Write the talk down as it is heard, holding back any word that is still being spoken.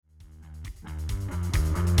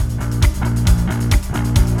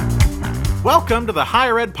Welcome to the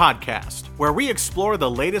Higher Ed Podcast, where we explore the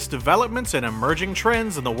latest developments and emerging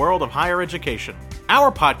trends in the world of higher education.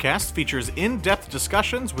 Our podcast features in-depth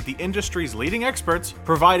discussions with the industry's leading experts,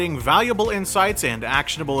 providing valuable insights and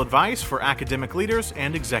actionable advice for academic leaders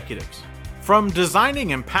and executives. From designing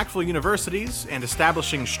impactful universities and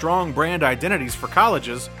establishing strong brand identities for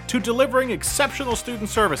colleges to delivering exceptional student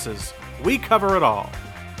services, we cover it all.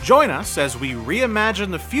 Join us as we reimagine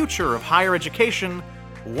the future of higher education,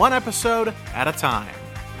 one episode at a time.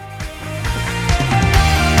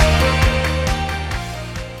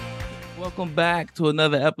 Welcome back to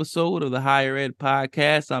another episode of the Higher Ed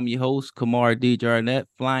Podcast. I'm your host, Kamar D. Jarnett,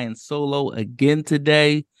 flying solo again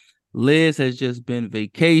today. Liz has just been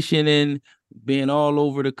vacationing, being all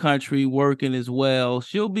over the country, working as well.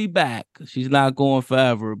 She'll be back. She's not going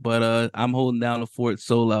forever, but I'm holding down the fort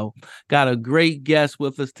solo. Got a great guest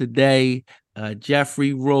with us today,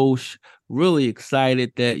 Geoffrey Roche. Really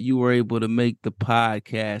excited that you were able to make the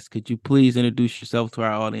podcast. Could you please introduce yourself to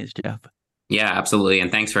our audience, Jeff? Yeah, absolutely. And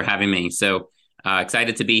thanks for having me. So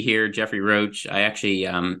excited to be here. Geoffrey Roche. I actually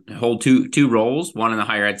hold two roles. One in the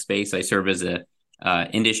higher ed space. I serve as a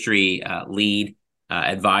industry lead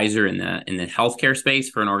advisor in the healthcare space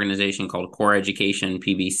for an organization called Core Education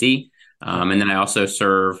PBC. And then I also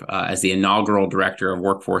serve as the inaugural director of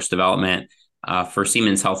workforce development for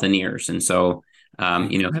Siemens Healthineers. And so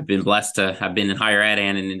have been blessed to have been in higher ed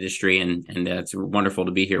and in industry, and it's wonderful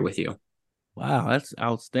to be here with you. Wow, that's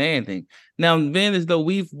outstanding. Now, being as though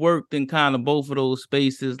we've worked in kind of both of those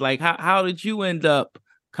spaces, like how did you end up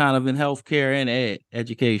kind of in healthcare and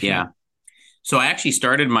education? Yeah. So I actually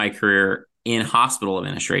started my career in hospital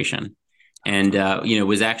administration and,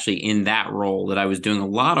 was actually in that role that I was doing a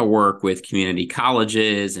lot of work with community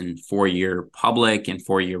colleges and 4-year public and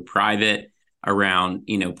 4-year private around,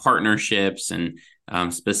 partnerships and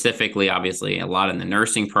specifically, obviously, a lot in the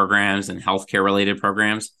nursing programs and healthcare related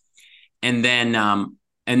programs. And then, our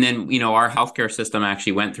healthcare system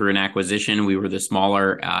actually went through an acquisition. We were the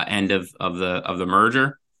smaller end of the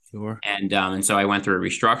merger. Sure. And so I went through a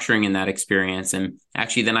restructuring in that experience. And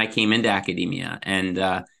actually, then I came into academia.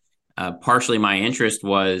 And partially my interest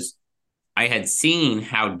was I had seen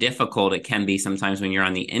how difficult it can be sometimes when you're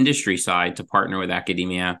on the industry side to partner with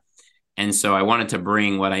academia. And so I wanted to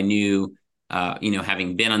bring what I knew,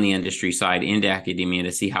 having been on the industry side into academia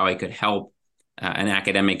to see how I could help an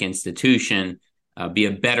academic institution be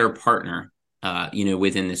a better partner,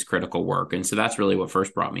 within this critical work. And so that's really what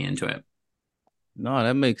first brought me into it. No,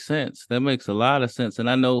 that makes sense. That makes a lot of sense. And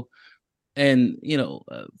I know,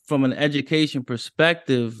 from an education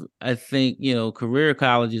perspective, I think, career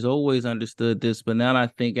colleges always understood this, but now I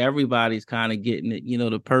think everybody's kind of getting it,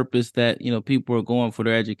 the purpose that, people are going for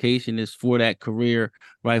their education is for that career,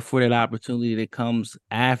 right? For that opportunity that comes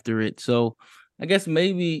after it. So I guess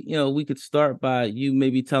maybe, we could start by you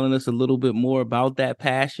maybe telling us a little bit more about that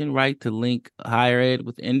passion, right? To link higher ed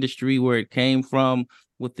with industry, where it came from,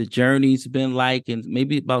 what the journey's been like, and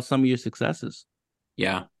maybe about some of your successes.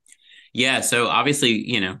 Yeah. Yeah. So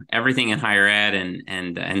obviously, everything in higher ed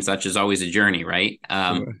and such is always a journey, right?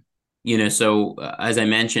 Sure. So as I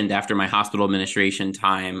mentioned, after my hospital administration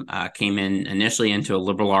time, came in initially into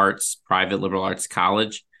a private liberal arts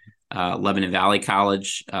college, Lebanon Valley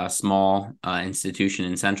College, a small institution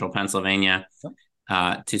in central Pennsylvania,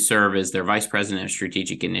 to serve as their vice president of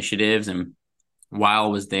strategic initiatives. And while I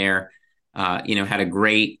was there, had a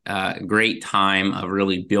great time of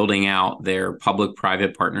really building out their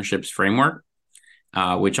public-private partnerships framework,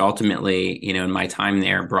 which ultimately, in my time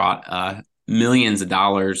there brought millions of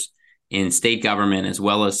dollars in state government as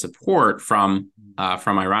well as support from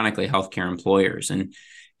ironically healthcare employers. And,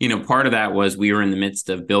 part of that was we were in the midst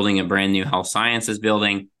of building a brand new health sciences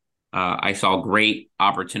building. I saw great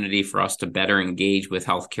opportunity for us to better engage with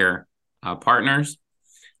healthcare partners.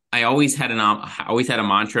 I always had a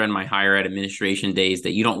mantra in my higher ed administration days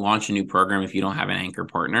that you don't launch a new program if you don't have an anchor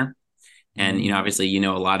partner. And, obviously,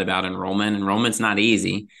 a lot about enrollment. Enrollment's not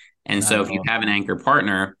easy. And so if you have an anchor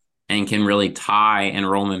partner and can really tie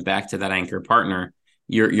enrollment back to that anchor partner,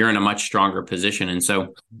 you're in a much stronger position. And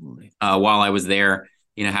so while I was there,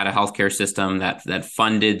 had a healthcare system that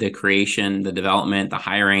funded the creation, the development, the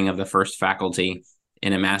hiring of the first faculty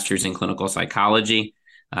in a master's in clinical psychology.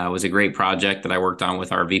 It was a great project that I worked on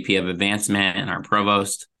with our VP of advancement and our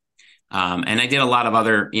provost. And I did a lot of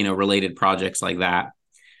other, related projects like that.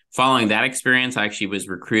 Following that experience, I actually was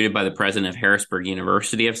recruited by the president of Harrisburg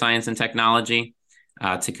University of Science and Technology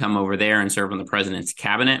to come over there and serve on the president's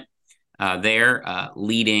cabinet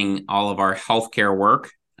leading all of our healthcare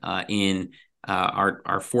work in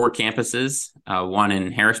our 4 campuses, one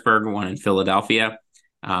in Harrisburg, one in Philadelphia,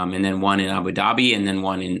 and then one in Abu Dhabi, and then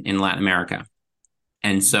one in Latin America.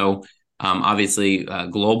 And so obviously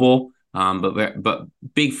global, but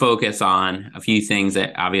big focus on a few things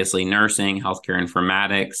that obviously nursing, healthcare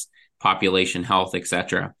informatics, population health, et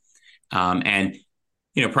cetera. And,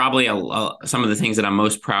 probably some of the things that I'm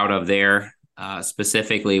most proud of there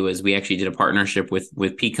specifically was we actually did a partnership with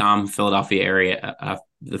PCOM, Philadelphia area,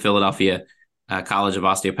 the Philadelphia College of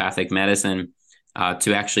Osteopathic Medicine,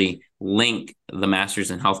 to actually link the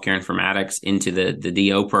Masters in Healthcare Informatics into the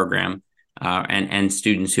DO program, and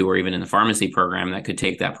students who were even in the pharmacy program that could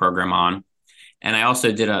take that program on. And I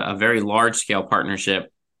also did a very large scale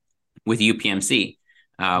partnership with UPMC,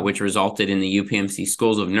 which resulted in the UPMC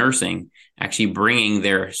Schools of Nursing actually bringing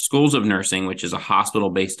their Schools of Nursing, which is a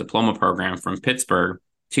hospital-based diploma program, from Pittsburgh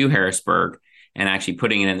to Harrisburg, and actually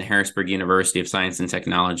putting it in the Harrisburg University of Science and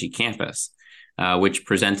Technology campus, which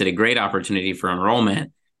presented a great opportunity for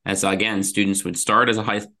enrollment. As again, students would start as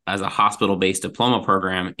a hospital-based diploma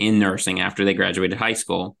program in nursing after they graduated high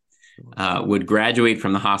school, would graduate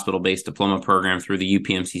from the hospital-based diploma program through the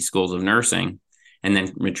UPMC Schools of Nursing, and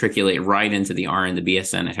then matriculate right into the RN to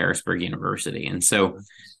BSN at Harrisburg University. And so,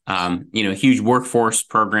 huge workforce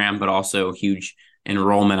program, but also huge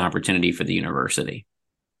enrollment opportunity for the university.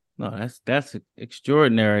 No, that's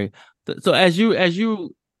extraordinary. So as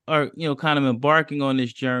you are, kind of embarking on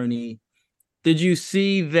this journey, did you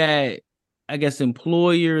see that, I guess,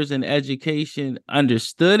 employers and education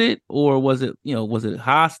understood it, or was it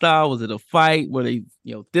hostile? Was it a fight? Were they,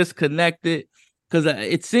 disconnected? Because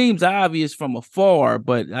it seems obvious from afar,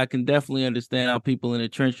 but I can definitely understand how people in the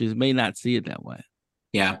trenches may not see it that way.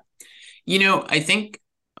 Yeah. I think,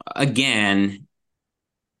 again,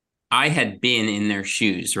 I had been in their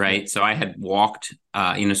shoes, right? So I had walked,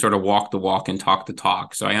 sort of walked the walk and talked the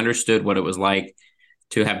talk. So I understood what it was like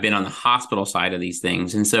to have been on the hospital side of these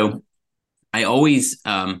things. And so I always,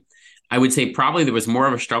 I would say probably there was more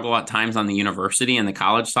of a struggle at times on the university and the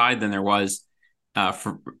college side than there was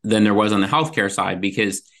on the healthcare side,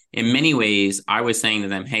 because in many ways I was saying to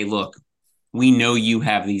them, hey, look, we know you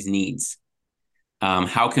have these needs.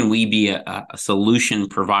 How can we be a solution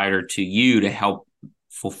provider to you to help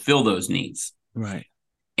fulfill those needs? Right.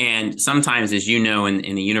 And sometimes, as you know,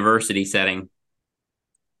 in the university setting,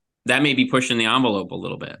 that may be pushing the envelope a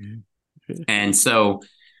little bit. Mm-hmm. And so,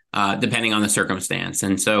 depending on the circumstance.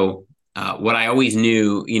 And so, what I always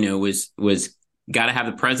knew, was got to have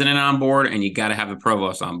the president on board, and you got to have the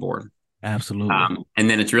provost on board. Absolutely. And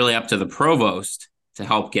then it's really up to the provost to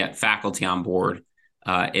help get faculty on board,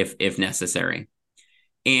 if necessary.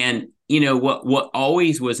 And, what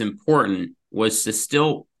always was important was to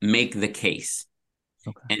still make the case.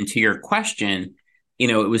 Okay. And to your question,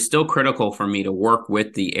 it was still critical for me to work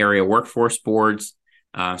with the area workforce boards,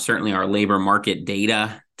 certainly our labor market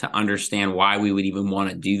data, to understand why we would even want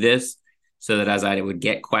to do this, so that as I would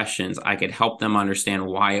get questions, I could help them understand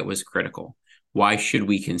why it was critical. Why should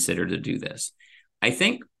we consider to do this? I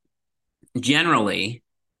think generally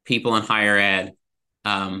people in higher ed,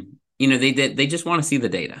 they just want to see the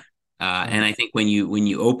data. And I think when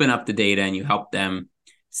you open up the data and you help them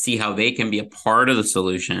see how they can be a part of the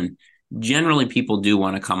solution, generally people do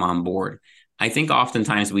want to come on board. I think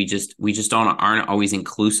oftentimes we just aren't always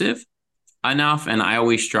inclusive enough. And I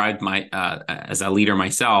always strive as a leader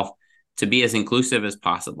myself to be as inclusive as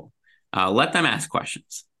possible. Let them ask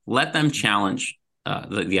questions. Let them challenge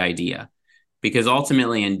the idea, because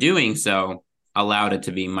ultimately in doing so, allowed it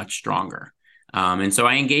to be much stronger. And so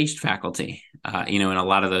I engaged faculty, in a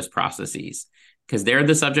lot of those processes, because they're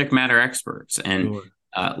the subject matter experts. And sure.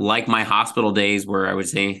 Like my hospital days, where I would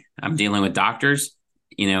say I'm dealing with doctors,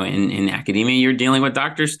 in academia, you're dealing with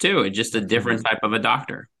doctors too. It's just a different type of a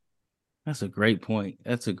doctor. That's a great point.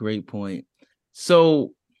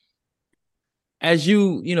 So as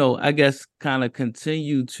you, I guess, kind of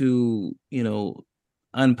continue to,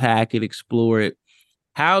 unpack it, explore it,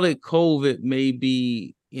 how did COVID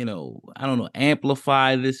maybe,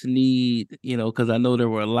 amplify this need, because I know there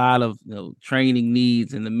were a lot of, training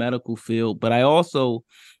needs in the medical field, but I also,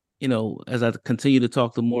 as I continue to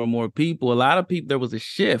talk to more and more people, a lot of people, there was a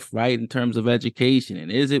shift, right, in terms of education.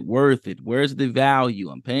 And is it worth it? Where's the value?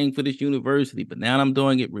 I'm paying for this university, but now I'm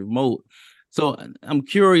doing it remote. So I'm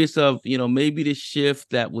curious of, maybe the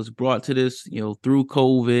shift that was brought to this, through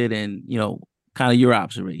COVID, and, kind of your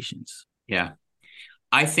observations. Yeah.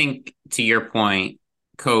 I think, to your point,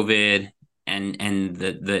 COVID and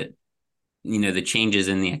the changes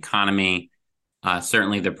in the economy,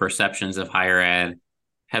 certainly the perceptions of higher ed,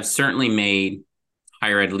 have certainly made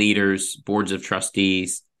higher ed leaders, boards of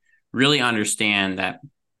trustees, really understand that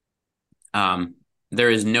there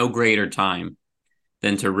is no greater time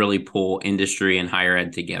than to really pull industry and higher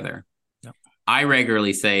ed together. Yep. I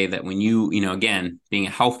regularly say that when again, being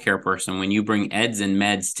a healthcare person, when you bring eds and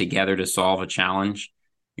meds together to solve a challenge,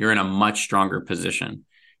 you're in a much stronger position.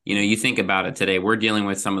 You think about it today, we're dealing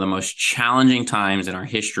with some of the most challenging times in our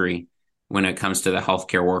history when it comes to the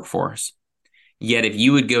healthcare workforce. Yet if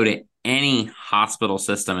you would go to any hospital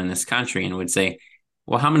system in this country and would say,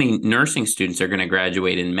 well, how many nursing students are going to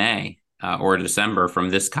graduate in May or December from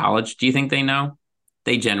this college? Do you think they know?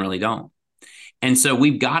 They generally don't. And so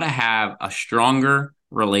we've got to have a stronger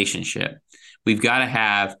relationship. We've got to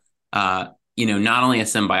have, not only a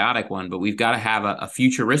symbiotic one, but we've got to have a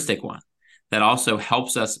futuristic one that also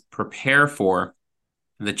helps us prepare for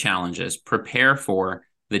the challenges, prepare for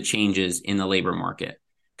the changes in the labor market,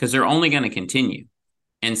 because they're only going to continue.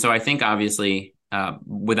 And so I think, obviously,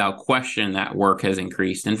 without question, that work has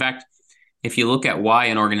increased. In fact, if you look at why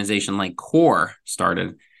an organization like CORE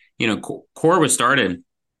started, CORE was started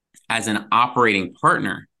as an operating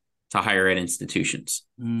partner to higher ed institutions,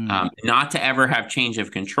 not to ever have change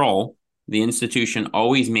of control. The institution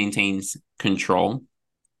always maintains control,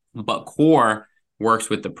 but CORE works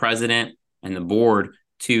with the president and the board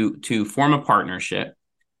to form a partnership.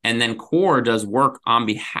 And then CORE does work on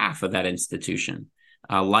behalf of that institution,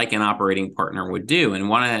 like an operating partner would do. And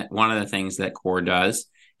one of the things that CORE does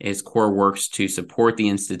is CORE works to support the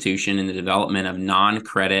institution in the development of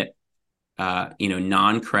non-credit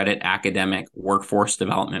academic workforce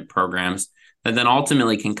development programs that then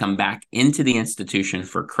ultimately can come back into the institution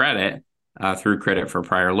for credit, through credit for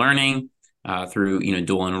prior learning, through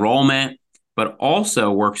dual enrollment, but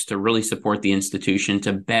also works to really support the institution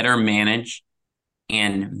to better manage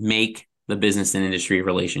and make the business and industry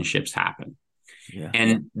relationships happen. Yeah.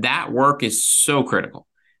 And that work is so critical.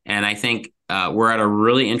 And I think we're at a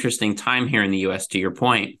really interesting time here in the U.S., to your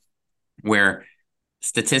point, where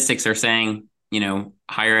statistics are saying,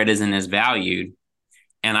 higher ed isn't as valued.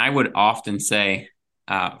 And I would often say,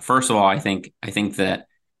 first of all, I think that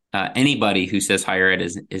anybody who says higher ed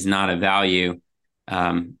is not a value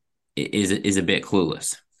is a bit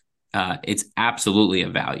clueless. It's absolutely a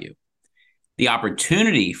value. The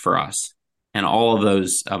opportunity for us and all of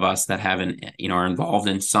those of us that are involved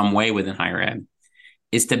in some way within higher ed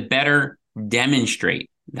is to better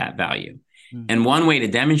demonstrate that value. Mm-hmm. And one way to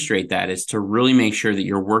demonstrate that is to really make sure that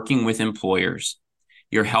you're working with employers.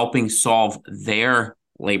 You're helping solve their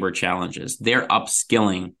labor challenges, their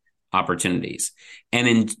upskilling opportunities. And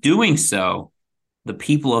in doing so, the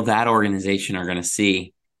people of that organization are going to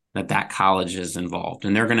see that college is involved.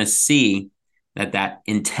 And they're going to see that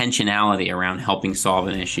intentionality around helping solve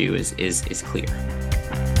an issue is clear.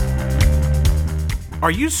 Are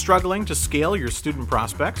you struggling to scale your student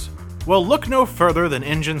prospects? Well, look no further than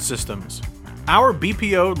Engine Systems. Our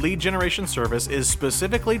BPO lead generation service is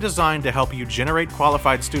specifically designed to help you generate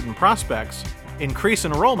qualified student prospects, increase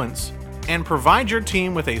enrollments, and provide your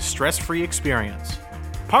team with a stress-free experience.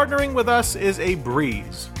 Partnering with us is a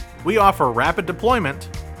breeze. We offer rapid deployment,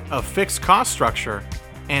 a fixed cost structure,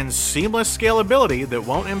 and seamless scalability that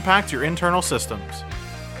won't impact your internal systems.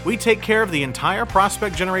 We take care of the entire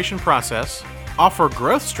prospect generation process, offer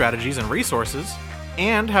growth strategies and resources,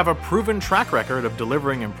 and have a proven track record of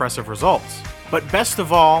delivering impressive results. But best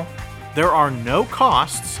of all, there are no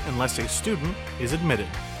costs unless a student is admitted.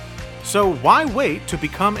 So why wait to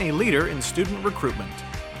become a leader in student recruitment?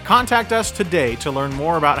 Contact us today to learn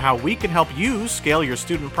more about how we can help you scale your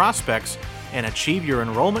student prospects and achieve your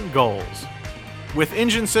enrollment goals. With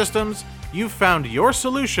Engine Systems, you've found your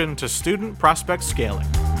solution to student prospect scaling.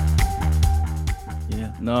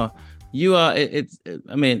 Yeah, no,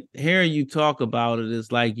 hearing you talk about it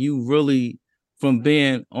is like you really, from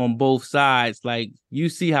being on both sides, like you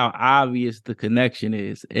see how obvious the connection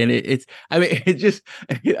is. And it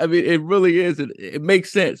really is. It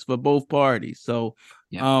makes sense for both parties. So,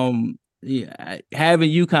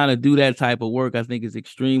 having you kind of do that type of work, I think is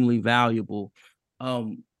extremely valuable.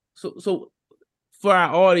 So for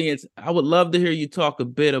our audience, I would love to hear you talk a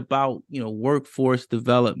bit about, workforce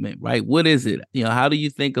development, right? What is it? How do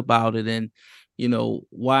you think about it? And,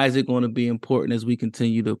 why is it going to be important as we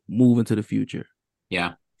continue to move into the future?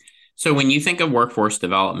 Yeah. So when you think of workforce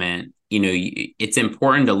development, it's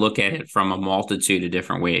important to look at it from a multitude of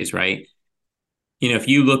different ways, right? If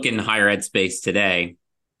you look in the higher ed space today,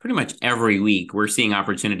 pretty much every week, we're seeing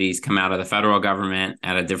opportunities come out of the federal government,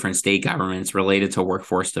 out of different state governments related to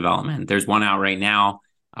workforce development. There's one out right now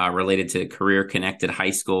related to career-connected high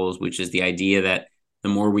schools, which is the idea that the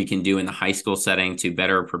more we can do in the high school setting to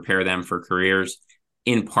better prepare them for careers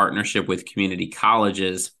in partnership with community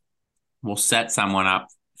colleges will set someone up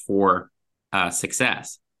for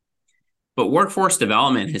success. But workforce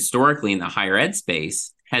development historically in the higher ed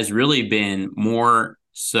space has really been more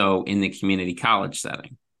so in the community college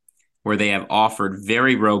setting, where they have offered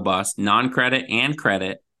very robust non-credit and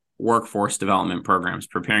credit workforce development programs,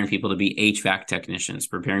 preparing people to be HVAC technicians,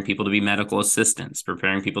 preparing people to be medical assistants,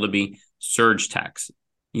 preparing people to be surge techs,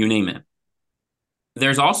 you name it.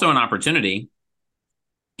 There's also an opportunity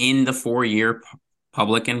in the 4-year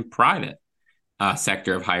public and private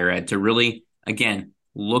sector of higher ed to really, again,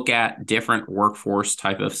 look at different workforce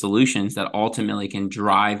type of solutions that ultimately can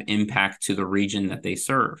drive impact to the region that they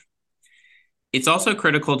serve. It's also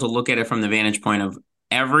critical to look at it from the vantage point of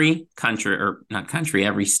every country, or not country,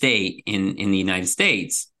 every state in the United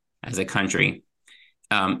States as a country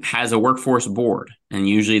has a workforce board, and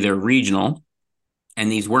usually they're regional.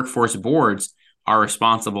 And these workforce boards are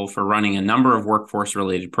responsible for running a number of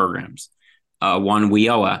workforce-related programs. One,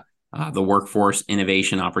 WIOA, the Workforce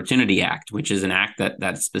Innovation Opportunity Act, which is an act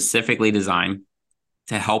that's specifically designed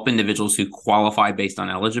to help individuals who qualify based on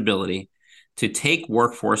eligibility to take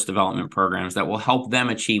workforce development programs that will help them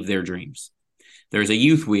achieve their dreams. There's a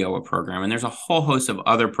youth WIOA program, and there's a whole host of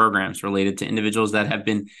other programs related to individuals that have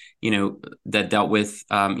been, that dealt with,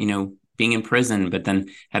 being in prison, but then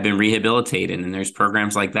have been rehabilitated. And there's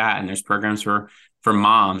programs like that. And there's programs for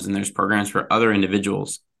moms, and there's programs for other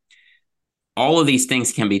individuals. All of these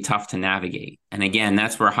things can be tough to navigate. And again,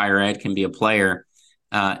 that's where higher ed can be a player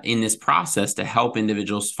in this process to help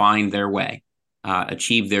individuals find their way,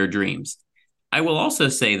 achieve their dreams. I will also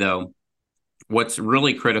say, though, what's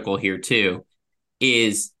really critical here, too,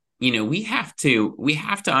 is, we have to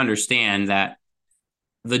understand that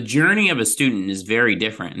the journey of a student is very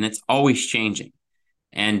different, and it's always changing.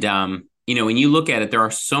 And, when you look at it, there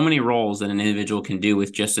are so many roles that an individual can do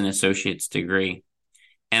with just an associate's degree.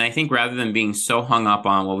 And I think rather than being so hung up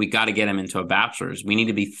on, well, we got to get them into a bachelor's, we need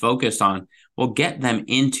to be focused on, well, get them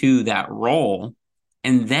into that role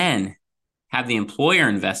and then have the employer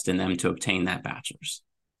invest in them to obtain that bachelor's.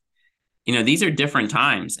 These are different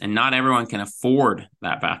times, and not everyone can afford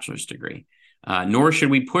that bachelor's degree, nor should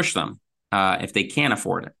we push them if they can't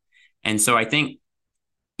afford it. And so I think,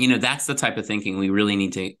 that's the type of thinking we really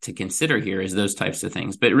need to consider here, is those types of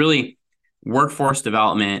things. But really, workforce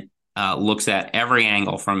development looks at every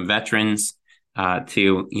angle, from veterans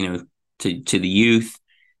to the youth,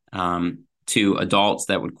 to adults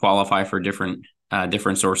that would qualify for different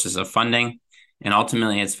sources of funding. And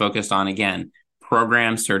ultimately, it's focused on, again,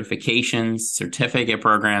 programs, certifications, certificate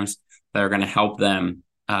programs that are going to help them,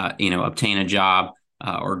 obtain a job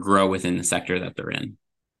or grow within the sector that they're in.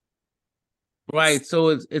 Right.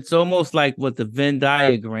 So it's almost like what the Venn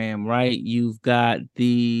diagram, right? You've got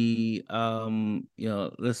the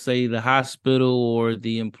let's say the hospital or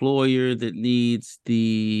the employer that needs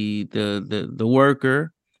the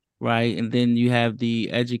worker, right? And then you have the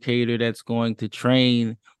educator that's going to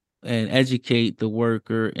train and educate the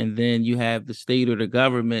worker, and then you have the state or the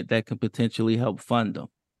government that can potentially help fund them.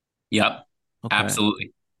 Yep.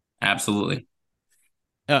 Okay. Absolutely.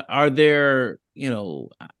 Are there, I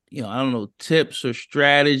don't know, tips or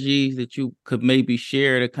strategies that you could maybe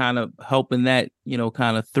share to kind of help in that,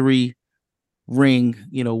 kind of 3-ring,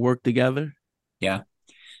 work together? Yeah.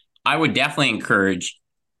 I would definitely encourage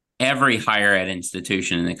every higher ed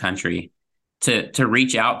institution in the country to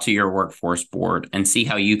reach out to your workforce board and see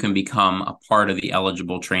how you can become a part of the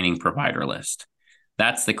eligible training provider list.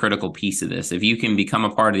 That's the critical piece of this. If you can become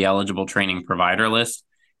a part of the eligible training provider list,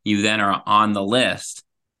 you then are on the list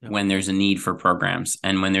when there's a need for programs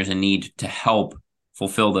and when there's a need to help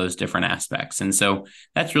fulfill those different aspects. And so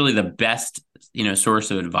that's really the best,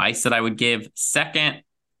 source of advice that I would give. Second,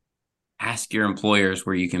 ask your employers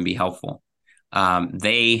where you can be helpful.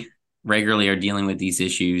 They regularly are dealing with these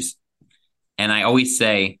issues. And I always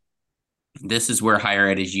say, this is where higher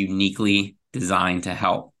ed is uniquely designed to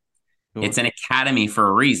help. Sure. It's an academy for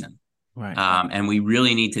a reason. Right. And we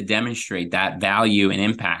really need to demonstrate that value and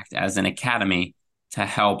impact as an academy to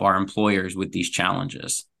help our employers with these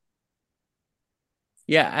challenges.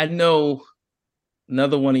 Yeah, I know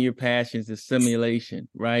another one of your passions is simulation,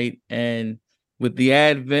 right? And with the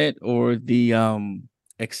advent or the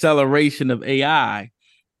acceleration of AI,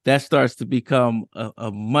 that starts to become a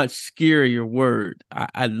much scarier word.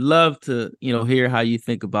 I'd love to, hear how you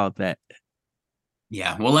think about that.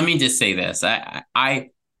 Yeah, well, let me just say this. I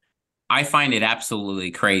find it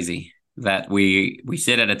absolutely crazy that we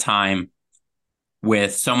sit at a time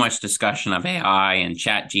with so much discussion of AI and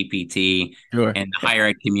Chat GPT, sure, and the higher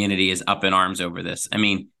ed community is up in arms over this. I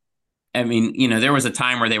mean, there was a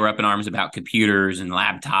time where they were up in arms about computers and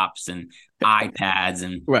laptops and iPads.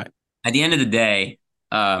 And right. At the end of the day,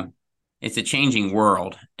 it's a changing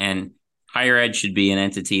world. And higher ed should be an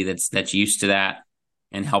entity that's used to that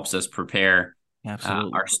and helps us prepare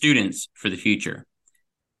our students for the future.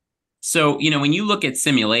 So, when you look at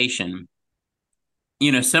simulation,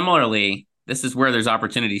 similarly, this is where there's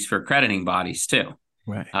opportunities for accrediting bodies too.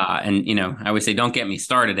 Right. And, I always say, don't get me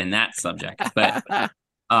started in that subject. But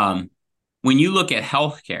when you look at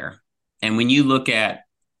healthcare and when you look at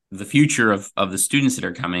the future of the students that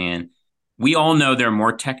are coming in, we all know they're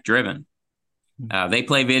more tech driven. They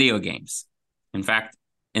play video games, in fact,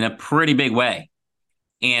 in a pretty big way.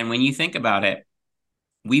 And when you think about it,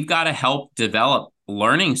 we've got to help develop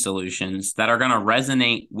learning solutions that are going to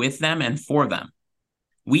resonate with them and for them.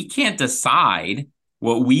 We can't decide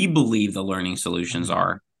what we believe the learning solutions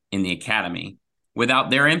are in the academy without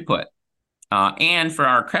their input. And for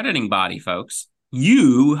our accrediting body folks,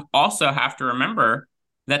 you also have to remember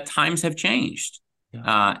that times have changed.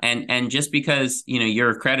 Yeah. And just because,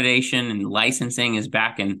 your accreditation and licensing is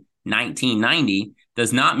back in 1990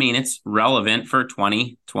 does not mean it's relevant for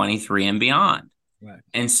 2023 and beyond. Right.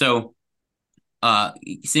 And so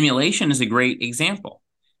simulation is a great example.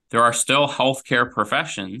 There are still healthcare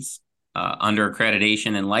professions under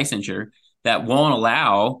accreditation and licensure that won't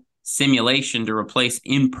allow simulation to replace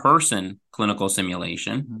in-person clinical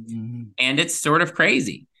simulation. Mm-hmm. And it's sort of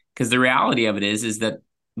crazy because the reality of it is that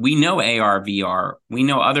we know AR, VR, we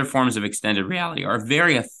know other forms of extended reality are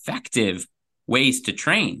very effective ways to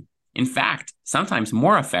train. In fact, sometimes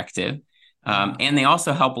more effective. And they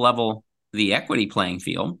also help level the equity playing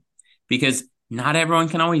field because not everyone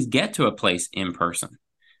can always get to a place in person.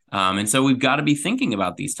 And so we've got to be thinking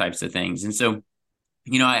about these types of things. And so,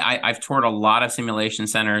 I've toured a lot of simulation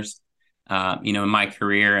centers, in my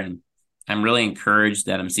career, and I'm really encouraged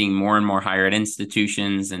that I'm seeing more and more higher ed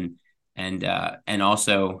institutions and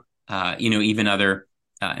also, even other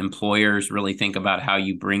employers really think about how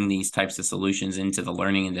you bring these types of solutions into the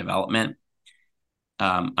learning and development.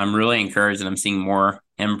 I'm really encouraged that I'm seeing more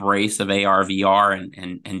embrace of AR,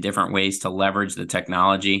 VR, and different ways to leverage the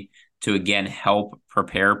technology to, again, help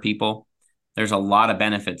prepare people. There's a lot of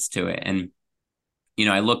benefits to it. And,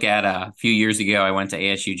 I look at a few years ago, I went to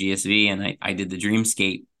ASU GSV and I did the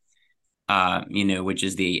Dreamscape, which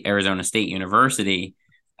is the Arizona State University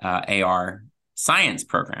AR science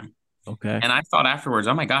program. Okay. And I thought afterwards,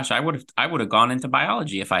 oh my gosh, I would have gone into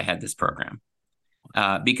biology if I had this program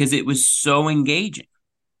because it was so engaging.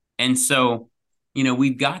 And so,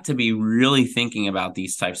 we've got to be really thinking about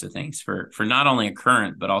these types of things for not only a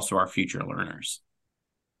current, but also our future learners.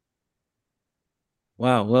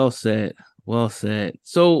 Wow. Well said. Well said.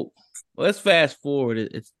 So let's fast forward.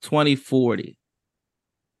 It's 2040.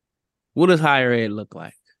 What does higher ed look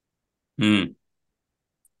like?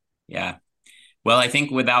 Yeah. Well, I think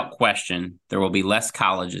without question, there will be less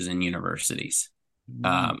colleges and universities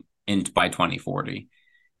by 2040.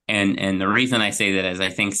 And the reason I say that is I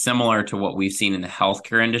think similar to what we've seen in the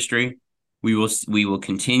healthcare industry, we will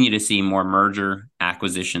continue to see more merger,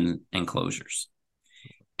 acquisition, and closures.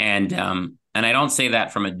 And I don't say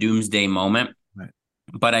that from a doomsday moment, right,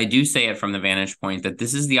 but I do say it from the vantage point that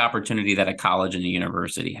this is the opportunity that a college and a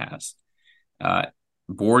university has.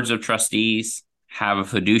 Boards of trustees have a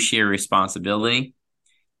fiduciary responsibility.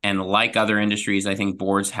 And like other industries, I think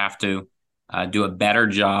boards have to do a better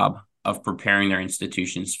job of preparing their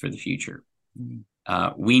institutions for the future.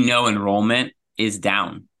 We know enrollment is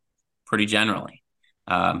down pretty generally.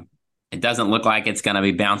 It doesn't look like it's going to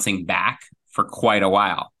be bouncing back for quite a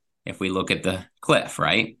while if we look at the cliff,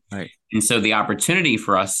 right? Right. And so the opportunity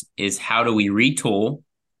for us is how do we retool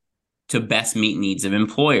to best meet needs of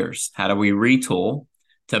employers? How do we retool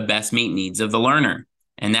to best meet needs of the learner?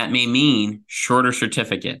 And that may mean shorter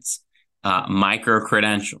certificates, micro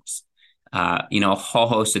credentials, a whole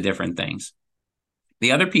host of different things.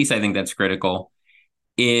 The other piece I think that's critical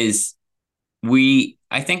is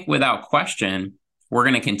I think without question, we're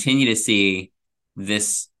going to continue to see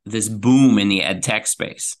this boom in the ed tech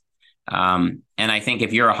space. And I think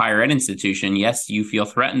if you're a higher ed institution, yes, you feel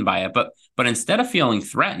threatened by it, but instead of feeling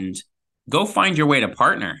threatened, go find your way to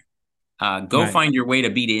partner. Find your way to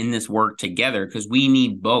be in this work together because we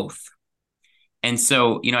need both. And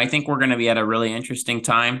so, I think we're going to be at a really interesting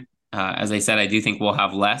time. As I said, I do think we'll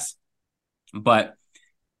have less. But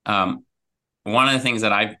one of the things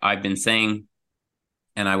that I've been saying,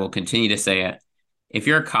 and I will continue to say it, if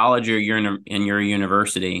you're a college or you're in your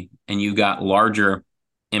university and you've got larger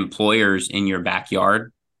employers in your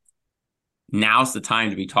backyard, now's the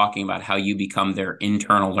time to be talking about how you become their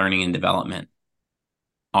internal learning and development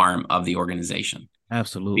arm of the organization.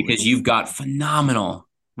 Absolutely. Because you've got phenomenal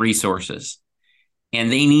resources and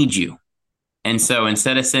they need you. And so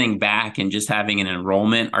instead of sitting back and just having an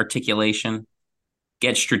enrollment articulation,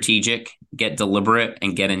 get strategic, get deliberate,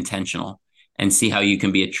 and get intentional, and see how you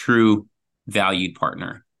can be a true valued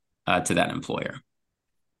partner to that employer.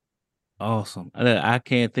 Awesome. I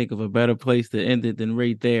can't think of a better place to end it than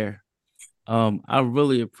right there. I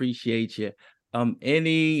really appreciate you.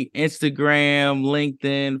 Any Instagram,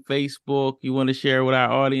 LinkedIn, Facebook you want to share with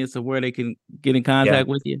our audience of where they can get in contact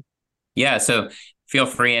with you? Yeah. So feel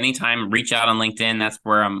free anytime, reach out on LinkedIn. That's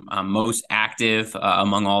where I'm most active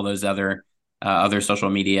among all those other social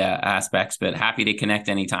media aspects, but happy to connect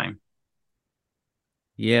anytime.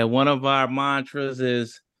 Yeah. One of our mantras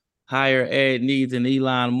is higher ed needs an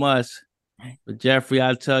Elon Musk. But Geoffrey,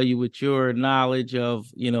 I'll tell you, with your knowledge of,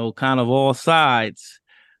 kind of all sides,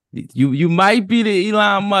 you might be the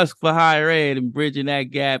Elon Musk for higher ed and bridging that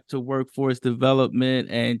gap to workforce development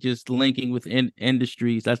and just linking with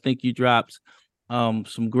industries. I think you dropped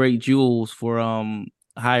some great jewels for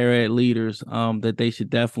higher ed leaders that they should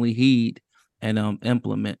definitely heed and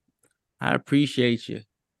implement. I appreciate you.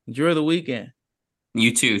 Enjoy the weekend.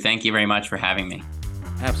 You too. Thank you very much for having me.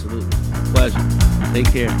 Absolutely. Pleasure.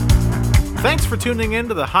 Take care. Thanks for tuning in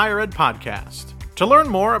to the Higher Ed Podcast. To learn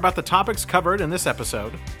more about the topics covered in this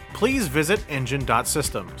episode, please visit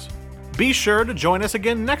engine.systems. Be sure to join us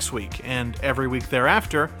again next week and every week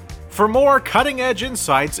thereafter for more cutting-edge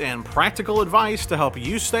insights and practical advice to help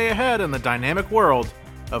you stay ahead in the dynamic world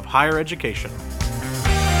of higher education.